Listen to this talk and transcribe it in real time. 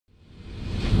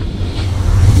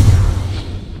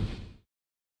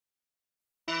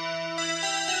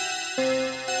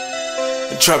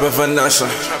Trappin Finessin.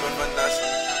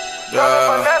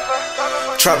 Yeah.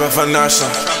 Trappin Finessin.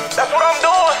 That's what I'm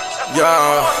doing.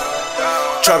 Yeah.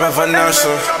 Trappin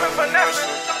Finessin.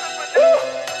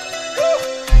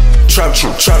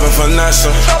 Trappin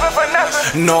Finessin.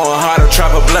 Knowing how to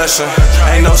trap a blessing.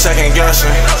 Ain't no second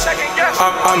guessing.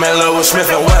 I'm in love with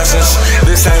Smith & Wessons.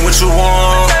 This ain't what you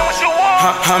want.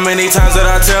 How many times did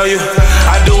I tell you?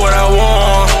 I do what I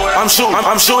want. I'm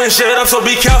shooting shit up, so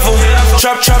be careful.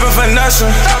 Trappin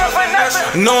Finessin.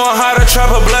 Knowing how to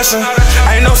trap a blessing.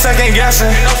 Ain't no second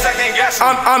guessing.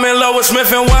 I'm in love with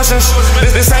Smith & Wessons.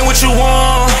 This ain't what you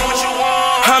want.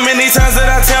 How many times did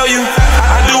I tell you?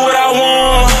 I do what I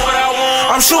want.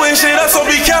 I'm shooting shit up, so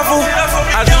be careful.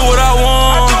 I do what I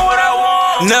want.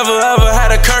 Never ever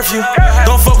had a curfew.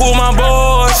 Don't fuck with my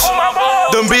boys.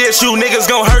 Them BSU niggas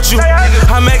gon' hurt you.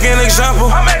 I make an example.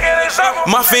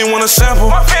 My fiend wanna sample,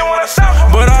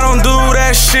 but I don't do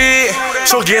that shit.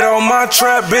 So get on my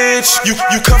trap, bitch. You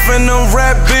cuffin' them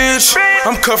rap, bitch.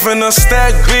 I'm cuffin' a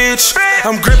stack, bitch.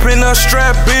 I'm gripping a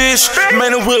strap, bitch.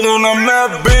 Man, the wheel on the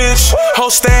map, bitch. Ho,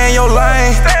 stay in your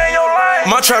lane.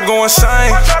 My trap go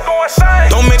insane.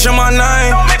 Don't mention my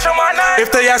name.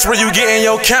 If they ask where you getting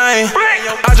your cane,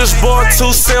 I just bought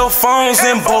 2 cell phones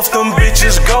and both them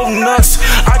bitches go nuts.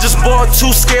 I just bought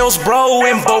 2 scales, bro,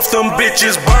 and both them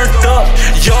bitches burnt up.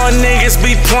 Y'all niggas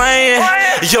be playing,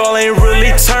 y'all ain't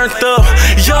really turned up.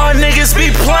 Y'all niggas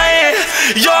be playing,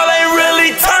 y'all ain't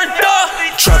really turned up.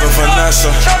 Trappin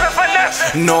Finessin.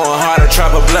 Knowing how to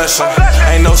trap a blessing.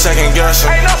 Ain't no second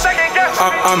guessing.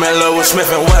 I'm in love with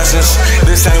Smith & Wessons.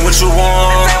 This ain't what you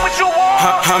want.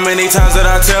 How many times did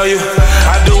I tell you?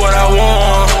 I do what I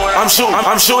want.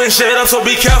 I'm shooting shit up, so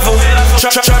be careful.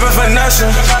 Trappin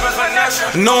Finessin.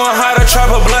 Knowing how to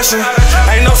trap a blessing.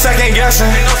 Ain't no second guessing.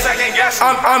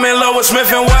 I'm in love with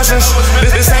Smith & Wessons.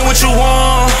 This ain't what you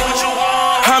want.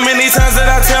 How many times did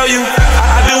I tell you?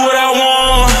 I do what I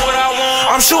want.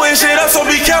 I'm shooting shit up, so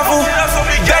be careful.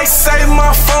 They say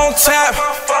my phone tap.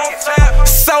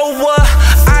 So what?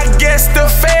 I guess the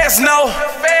feds know.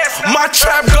 My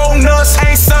trap go nuts,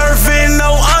 ain't serving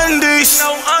no undies.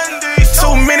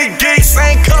 Too many geeks,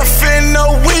 ain't cuffing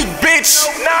no weak bitch.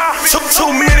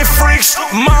 Too many freaks,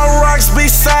 my rocks be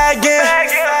sagging.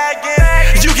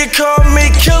 You can call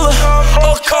me killer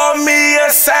or call me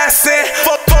assassin.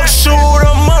 Fuck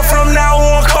ShootEmUp, from now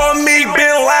on call me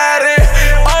Bin Laden.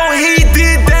 Oh, he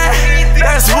did that,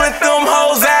 that's what them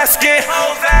hoes asking.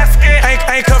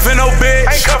 Ain't cuffing no bitch.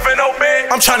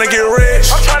 I'm tryna get rich.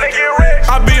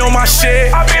 I be on my shit.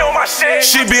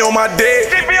 She be on my dick.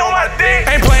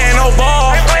 Ain't playing no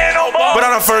ball, but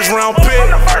I'm the first round pick.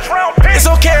 It's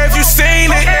okay if you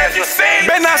seen it.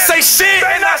 Better not say shit.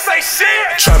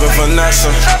 Trappin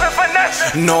Finessin.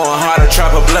 Knowing how to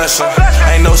trap a blessing.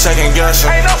 Ain't no second guessing.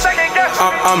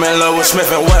 I'm in love with Smith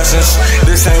 & Wessons.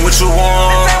 This ain't what you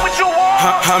want.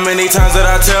 How many times did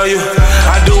I tell you?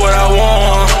 I do what I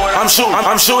want. I'm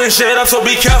shooting shit up, so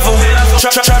be careful.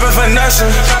 Trappin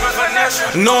Finessin.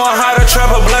 Knowing how to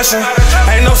trap a blessing.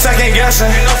 Ain't no second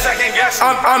guessing.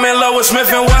 I'm in love with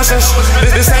Smith & Wessons.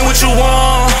 This ain't what you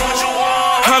want.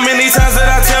 How many times did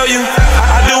I tell you?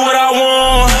 I do what I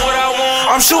want.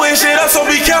 I'm shooting shit up, so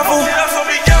be careful.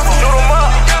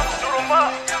 ShootEmUp.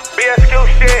 BSQ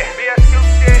shit.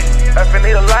 If you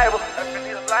need a label,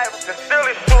 then still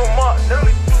is ShootEmUp.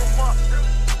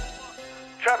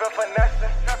 Trappin Finessin.